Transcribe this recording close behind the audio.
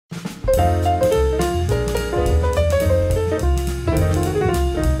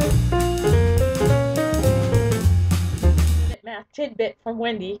tidbit from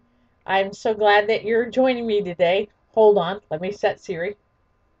Wendy. I'm so glad that you're joining me today. Hold on, let me set Siri.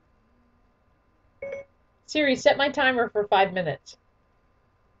 Siri, set my timer for 5 minutes.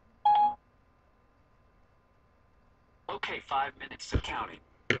 Okay, 5 minutes of counting.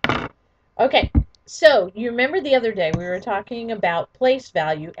 Okay, so you remember the other day we were talking about place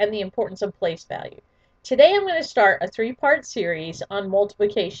value and the importance of place value. Today I'm going to start a three-part series on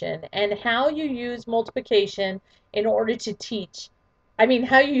multiplication and how you use multiplication in order to teach,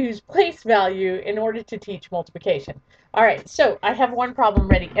 how you use place value in order to teach multiplication. All right, so I have one problem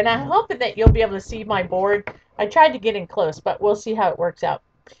ready, and I'm hoping that you'll be able to see my board. I tried to get in close, but we'll see how it works out.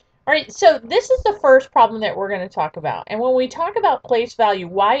 All right, so this is the first problem that we're going to talk about. And when we talk about place value,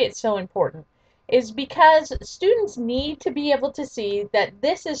 why it's so important is because students need to be able to see that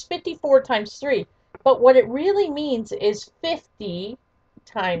this is 54 times 3. But what it really means is 50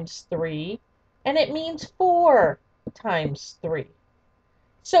 times 3, and it means 4 times 3.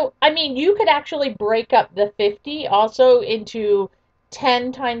 So, you could actually break up the 50 also into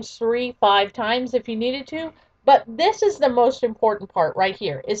 10 times 3, 5 times if you needed to. But this is the most important part right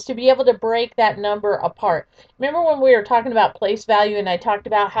here, is to be able to break that number apart. Remember when we were talking about place value and I talked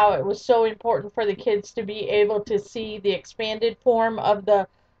about how it was so important for the kids to be able to see the expanded form of the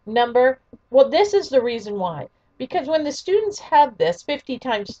number? Well, this is the reason why. Because when the students have this 50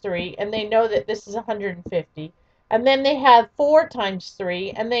 times 3 and they know that this is 150, and then they have 4 times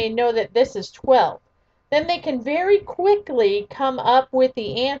 3, and they know that this is 12. Then they can very quickly come up with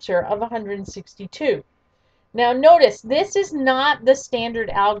the answer of 162. Now notice, this is not the standard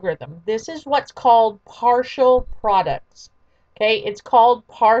algorithm. This is what's called partial products. Okay, it's called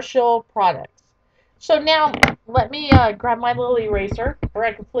partial products. So now, let me grab my little eraser, or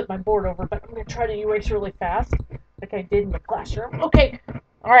I can flip my board over, but I'm going to try to erase really fast, like I did in the classroom. Okay,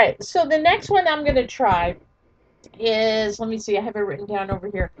 all right, so the next one I'm going to try is, let me see, I have it written down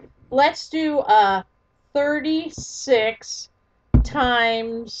over here. Let's do 36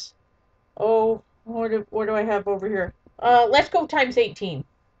 times, what do I have over here? Let's go times 18.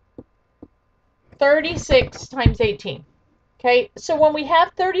 36 times 18. Okay, so when we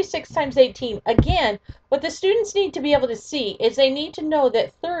have 36 times 18, again, what the students need to be able to see is they need to know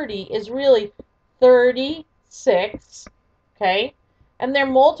that 30 is really 36, okay? And they're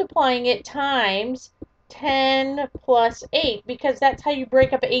multiplying it times 10 plus 8 because that's how you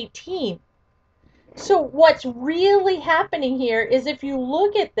break up 18. So what's really happening here is if you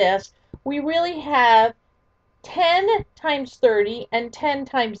look at this, we really have 10 times 30 and 10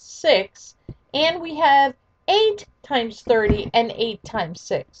 times 6, and we have 8 times 30 and 8 times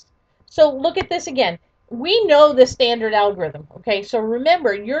 6. So look at this again. We know the standard algorithm, okay? So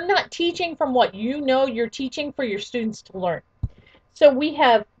remember, you're not teaching from what you know, you're teaching for your students to learn. So we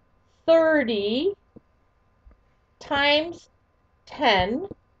have 30 times 10,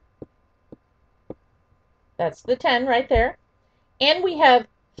 that's the 10 right there, and we have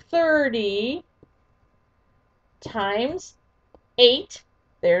 30 times 8,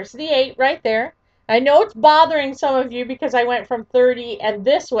 there's the 8 right there. I know it's bothering some of you because I went from 30 and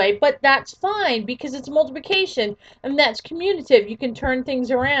this way, but that's fine because it's multiplication and that's commutative. You can turn things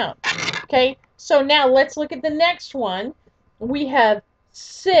around. Okay, so now let's look at the next one. We have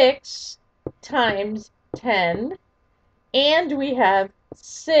 6 times 10, and we have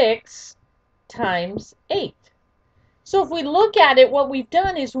 6 times 8. So if we look at it, what we've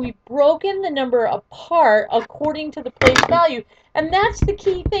done is we've broken the number apart according to the place value. And that's the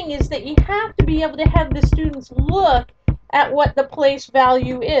key thing, is that you have to be able to have the students look at what the place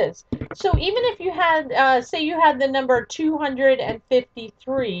value is. So even if you had, say you had the number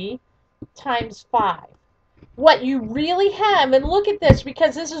 253 times 5, what you really have, and look at this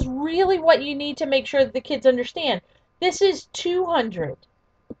because this is really what you need to make sure that the kids understand. This is 200.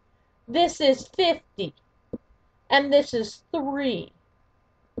 This is 50. And this is 3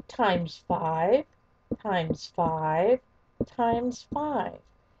 times 5 times 5 times 5.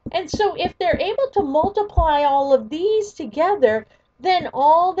 And so if they're able to multiply all of these together, then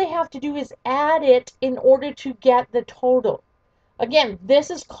all they have to do is add it in order to get the total. Again, this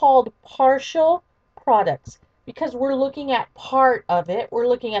is called partial products because we're looking at part of it. We're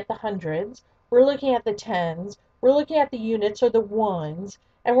looking at the hundreds. We're looking at the tens. We're looking at the units or the ones.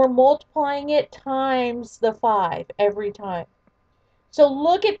 And we're multiplying it times the 5 every time. So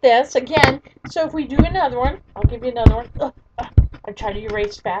look at this again. So if we do another one, I'll give you another one. I try to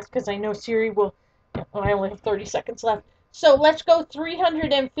erase fast because I know Siri will. I only have 30 seconds left. So let's go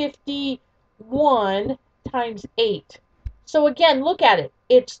 351 times 8. So again, look at it.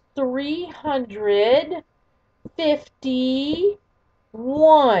 It's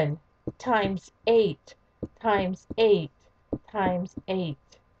 351 times 8 times 8 times 8.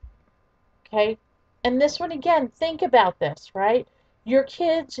 Okay? And this one again, think about this, right? Your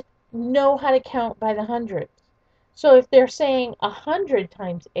kids know how to count by the hundreds. So if they're saying 100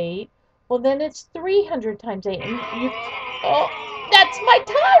 times 8, well then it's 300 times 8. And you, oh, that's my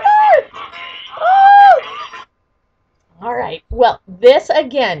timer! Oh! All right. Well, this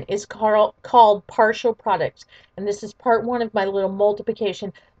again is called partial products. And this is part one of my little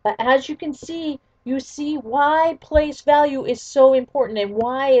multiplication. But as you see why place value is so important and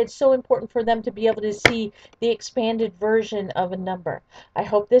why it's so important for them to be able to see the expanded version of a number. I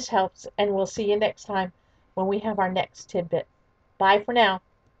hope this helps, and we'll see you next time when we have our next tidbit. Bye for now.